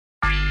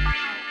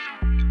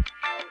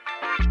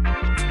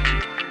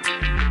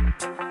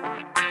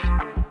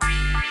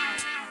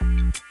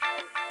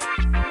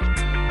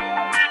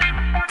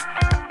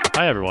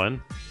Hi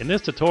everyone, in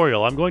this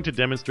tutorial I'm going to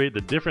demonstrate the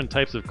different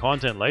types of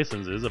content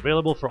licenses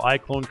available for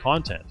iClone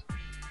content,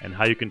 and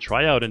how you can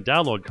try out and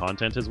download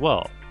content as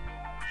well.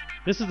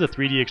 This is the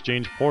 3D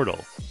Exchange portal,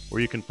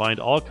 where you can find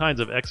all kinds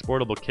of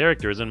exportable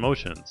characters and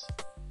motions.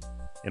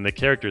 In the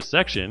characters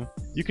section,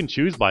 you can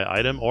choose by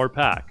item or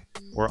pack,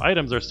 where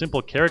items are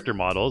simple character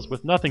models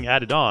with nothing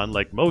added on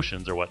like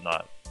motions or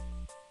whatnot.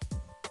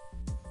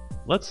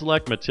 Let's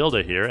select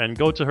Matilda here and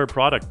go to her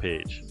product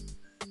page.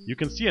 You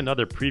can see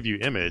another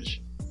preview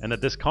image, and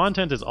that this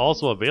content is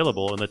also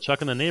available in the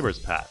Chuck and the Neighbors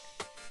pack.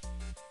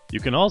 You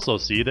can also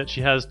see that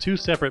she has two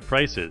separate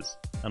prices,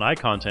 an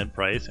iContent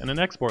price and an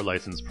export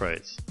license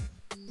price.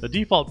 The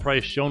default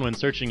price shown when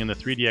searching in the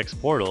 3DX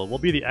portal will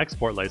be the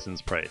export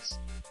license price,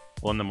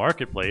 while in the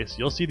marketplace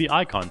you'll see the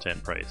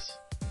iContent price.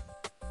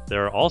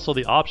 There are also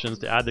the options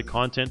to add the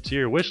content to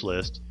your wish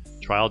list,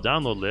 trial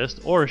download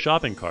list, or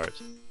shopping cart.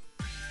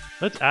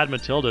 Let's add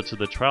Matilda to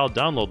the trial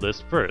download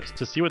list first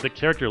to see what the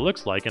character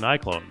looks like in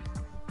iClone.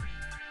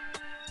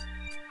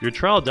 Your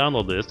trial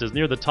download list is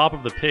near the top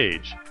of the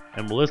page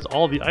and will list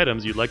all the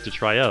items you'd like to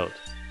try out.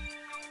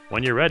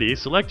 When you're ready,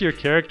 select your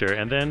character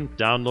and then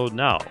download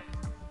now.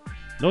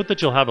 Note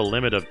that you'll have a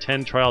limit of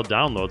 10 trial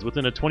downloads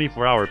within a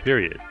 24-hour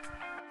period.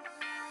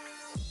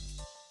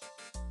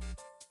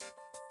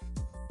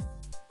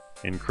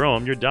 In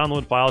Chrome, your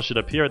download file should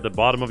appear at the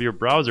bottom of your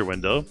browser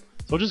window,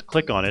 so just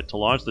click on it to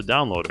launch the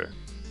downloader.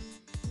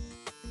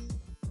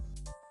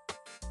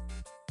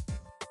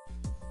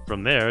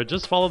 From there,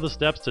 just follow the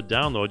steps to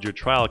download your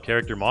trial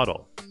character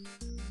model.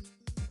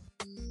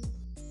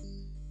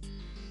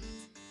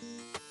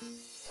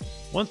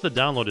 Once the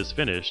download is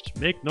finished,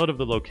 make note of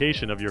the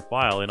location of your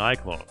file in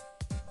iClone.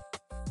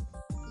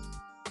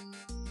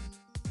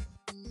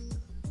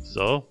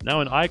 So,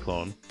 now in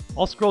iClone,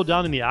 I'll scroll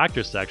down in the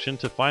Actors section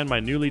to find my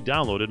newly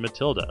downloaded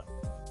Matilda.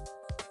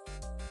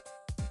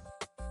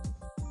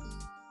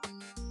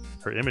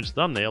 Her image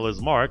thumbnail is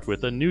marked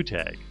with a new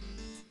tag.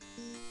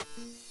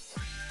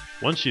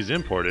 Once she's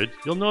imported,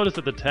 you'll notice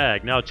that the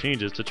tag now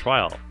changes to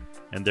Trial,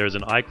 and there's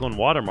an iClone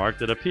watermark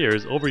that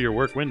appears over your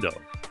work window.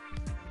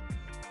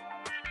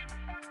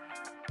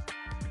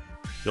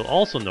 You'll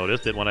also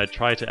notice that when I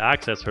try to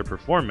access her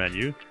Perform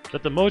menu,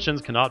 that the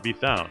motions cannot be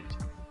found.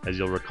 As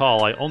you'll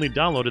recall, I only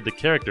downloaded the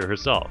character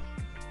herself.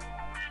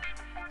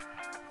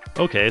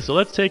 Okay, so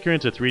let's take her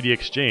into 3D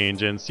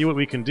Exchange and see what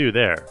we can do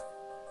there.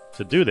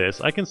 To do this,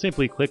 I can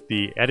simply click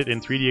the Edit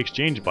in 3D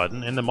Exchange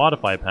button in the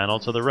Modify panel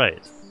to the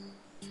right.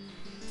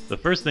 The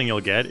first thing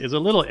you'll get is a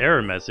little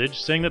error message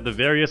saying that the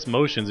various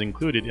motions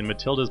included in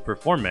Matilda's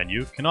Perform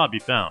menu cannot be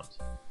found.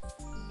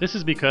 This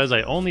is because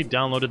I only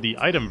downloaded the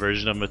item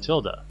version of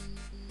Matilda.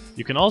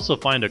 You can also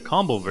find a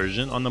combo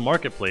version on the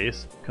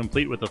marketplace,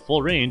 complete with a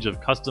full range of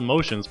custom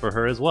motions for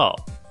her as well.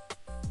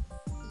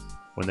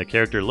 When the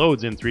character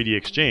loads in 3D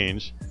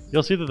Exchange,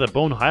 you'll see that the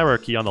bone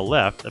hierarchy on the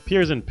left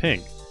appears in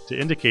pink to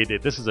indicate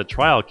that this is a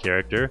trial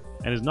character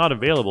and is not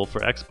available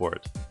for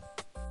export.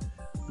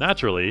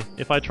 Naturally,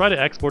 if I try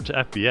to export to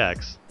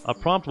FBX, a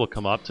prompt will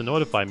come up to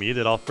notify me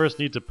that I'll first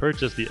need to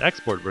purchase the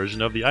export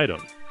version of the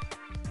item.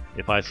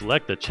 If I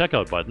select the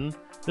Checkout button,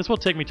 this will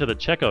take me to the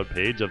checkout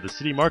page of the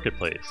City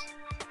Marketplace,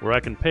 where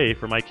I can pay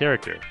for my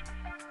character.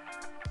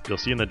 You'll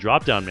see in the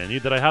drop-down menu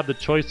that I have the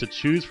choice to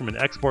choose from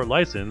an export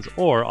license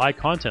or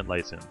iContent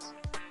license.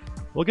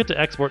 We'll get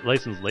to export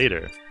license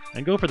later,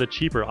 and go for the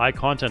cheaper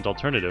iContent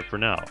alternative for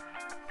now.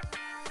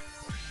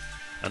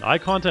 An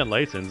iContent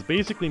license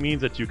basically means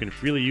that you can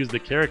freely use the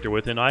character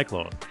within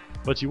iClone,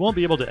 but you won't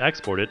be able to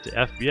export it to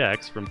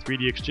FBX from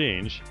 3D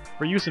Exchange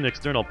for use in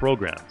external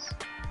programs.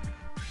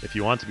 If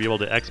you want to be able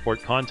to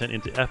export content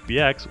into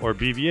FBX or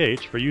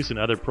BVH for use in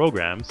other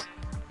programs,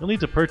 you'll need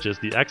to purchase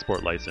the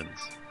export license.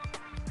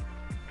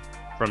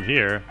 From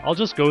here, I'll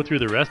just go through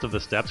the rest of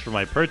the steps for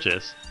my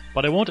purchase,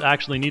 but I won't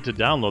actually need to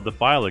download the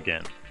file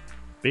again.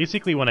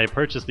 Basically, when I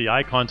purchased the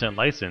iContent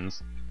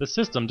license, the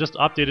system just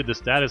updated the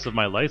status of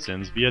my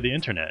license via the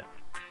internet.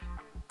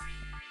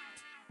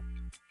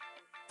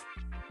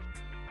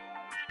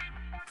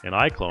 In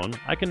iClone,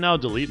 I can now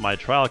delete my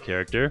trial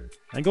character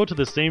and go to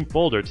the same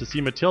folder to see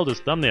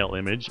Matilda's thumbnail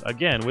image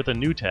again with a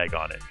new tag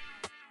on it.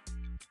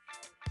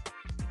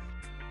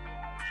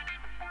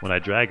 When I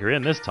drag her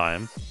in this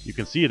time, you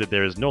can see that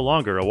there is no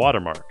longer a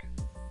watermark.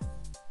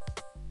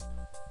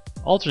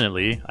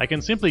 Alternately, I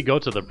can simply go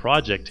to the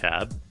Project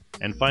tab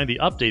and find the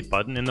Update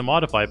button in the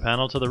Modify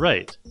panel to the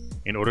right,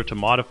 in order to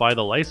modify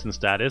the license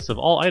status of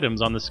all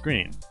items on the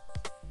screen.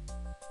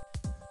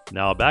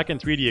 Now back in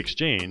 3D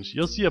Exchange,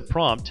 you'll see a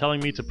prompt telling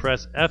me to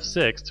press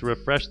F6 to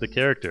refresh the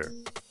character.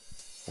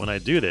 When I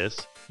do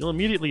this, you'll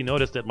immediately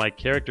notice that my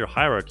character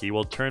hierarchy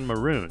will turn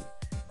maroon,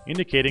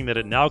 indicating that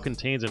it now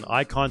contains an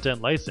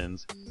iContent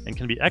license and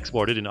can be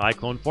exported in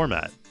iClone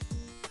format.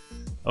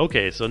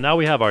 Okay, so now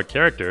we have our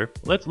character,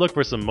 let's look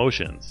for some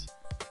motions.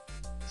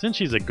 Since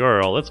she's a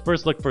girl, let's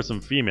first look for some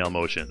female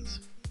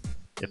motions.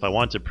 If I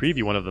want to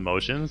preview one of the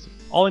motions,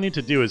 all I need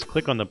to do is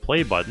click on the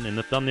play button in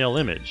the thumbnail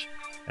image,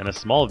 and a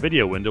small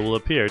video window will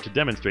appear to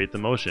demonstrate the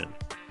motion.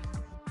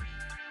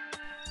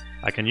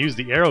 I can use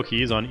the arrow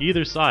keys on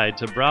either side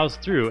to browse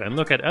through and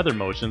look at other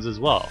motions as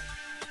well.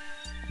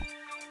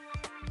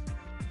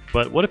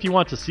 But what if you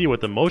want to see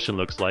what the motion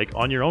looks like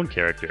on your own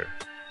character?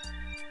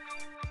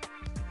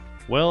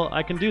 Well,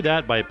 I can do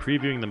that by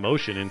previewing the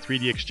motion in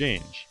 3D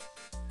Exchange.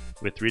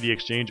 With 3D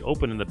Exchange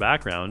open in the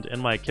background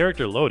and my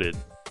character loaded,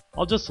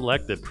 I'll just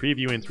select the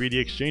Preview in 3D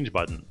Exchange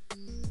button.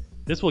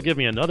 This will give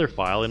me another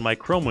file in my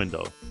Chrome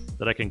window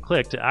that I can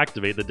click to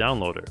activate the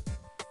downloader.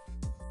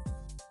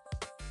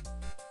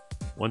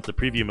 Once the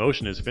preview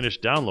motion is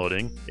finished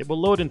downloading, it will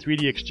load in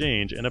 3D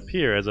Exchange and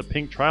appear as a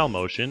pink trial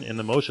motion in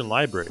the motion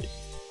library,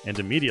 and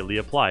immediately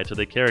apply to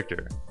the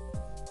character.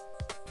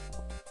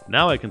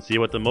 Now I can see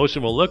what the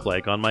motion will look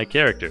like on my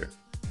character.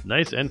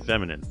 Nice and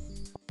feminine.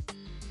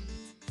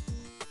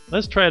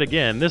 Let's try it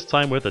again, this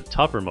time with a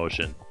tougher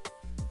motion.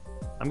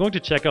 I'm going to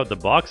check out the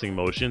boxing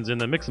motions in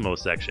the Mixamo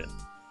section.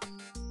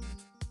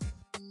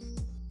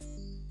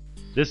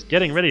 This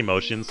getting ready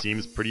motion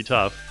seems pretty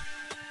tough.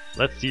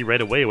 Let's see right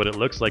away what it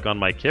looks like on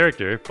my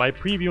character by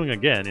previewing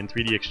again in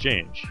 3D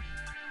Exchange.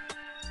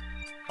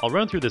 I'll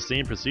run through the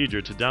same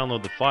procedure to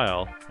download the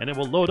file, and it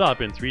will load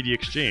up in 3D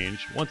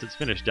Exchange once it's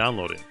finished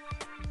downloading.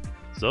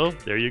 So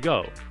there you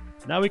go.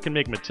 Now we can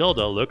make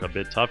Matilda look a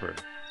bit tougher.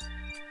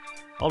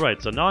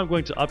 Alright, so now I'm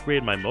going to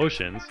upgrade my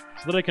motions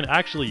so that I can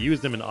actually use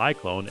them in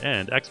iClone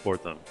and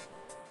export them.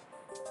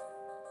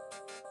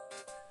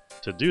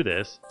 To do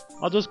this,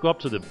 I'll just go up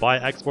to the Buy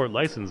Export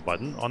License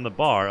button on the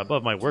bar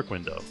above my work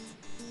window.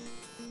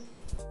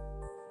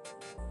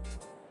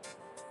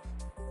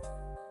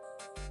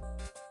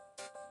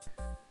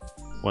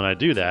 When I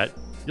do that,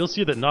 you'll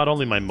see that not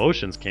only my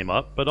motions came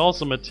up, but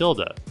also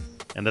Matilda,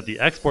 and that the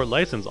Export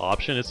License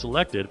option is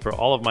selected for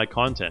all of my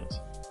content.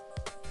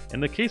 In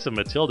the case of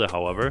Matilda,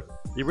 however,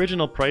 the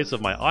original price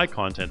of my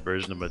iContent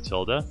version of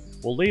Matilda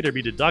will later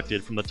be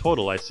deducted from the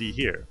total I see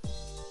here.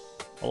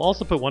 I'll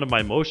also put one of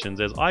my motions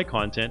as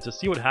iContent to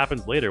see what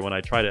happens later when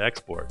I try to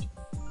export.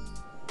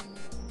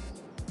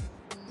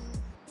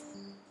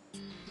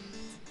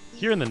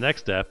 Here in the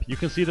next step, you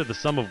can see that the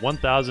sum of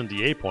 1000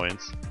 DA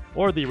points,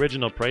 or the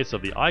original price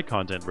of the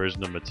iContent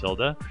version of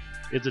Matilda,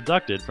 is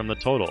deducted from the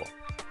total.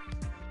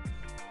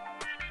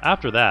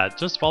 After that,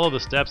 just follow the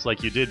steps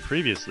like you did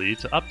previously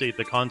to update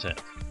the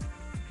content.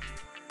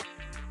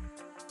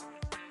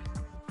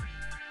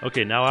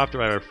 Okay, now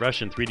after I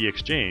refresh in 3D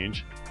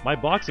Exchange, my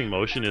boxing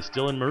motion is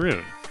still in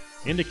maroon,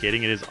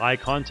 indicating it is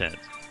iContent,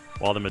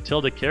 while the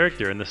Matilda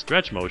character and the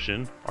stretch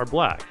motion are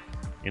black,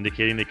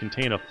 indicating they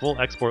contain a full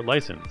export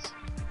license.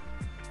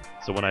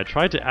 So when I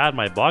try to add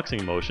my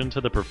boxing motion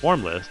to the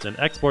perform list and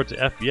export to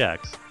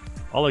FBX,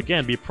 I'll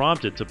again be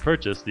prompted to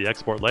purchase the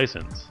export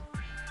license.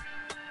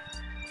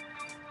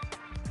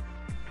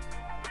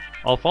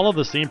 I'll follow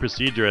the same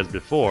procedure as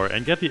before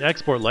and get the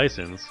export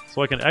license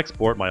so I can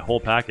export my whole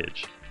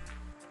package.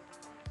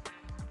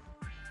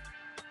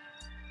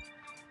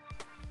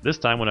 This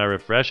time when I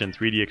refresh in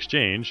 3D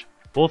Exchange,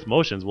 both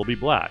motions will be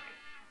black,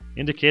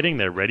 indicating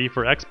they're ready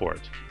for export.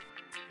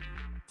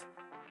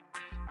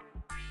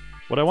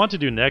 What I want to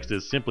do next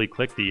is simply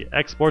click the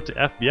Export to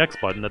FBX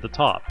button at the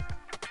top,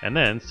 and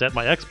then set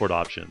my export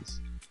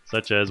options,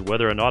 such as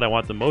whether or not I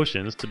want the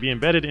motions to be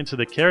embedded into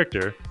the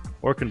character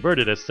or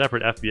converted as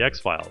separate FBX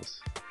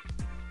files.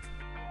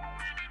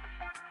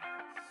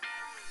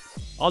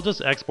 I'll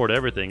just export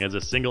everything as a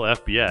single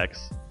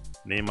FBX,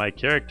 name my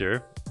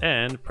character,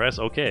 and press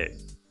OK.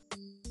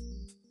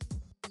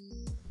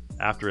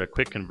 After a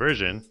quick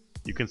conversion,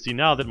 you can see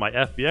now that my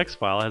FBX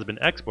file has been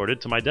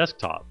exported to my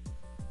desktop.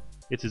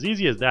 It's as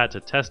easy as that to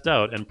test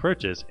out and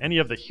purchase any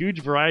of the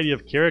huge variety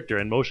of character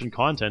and motion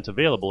content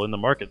available in the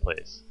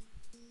marketplace.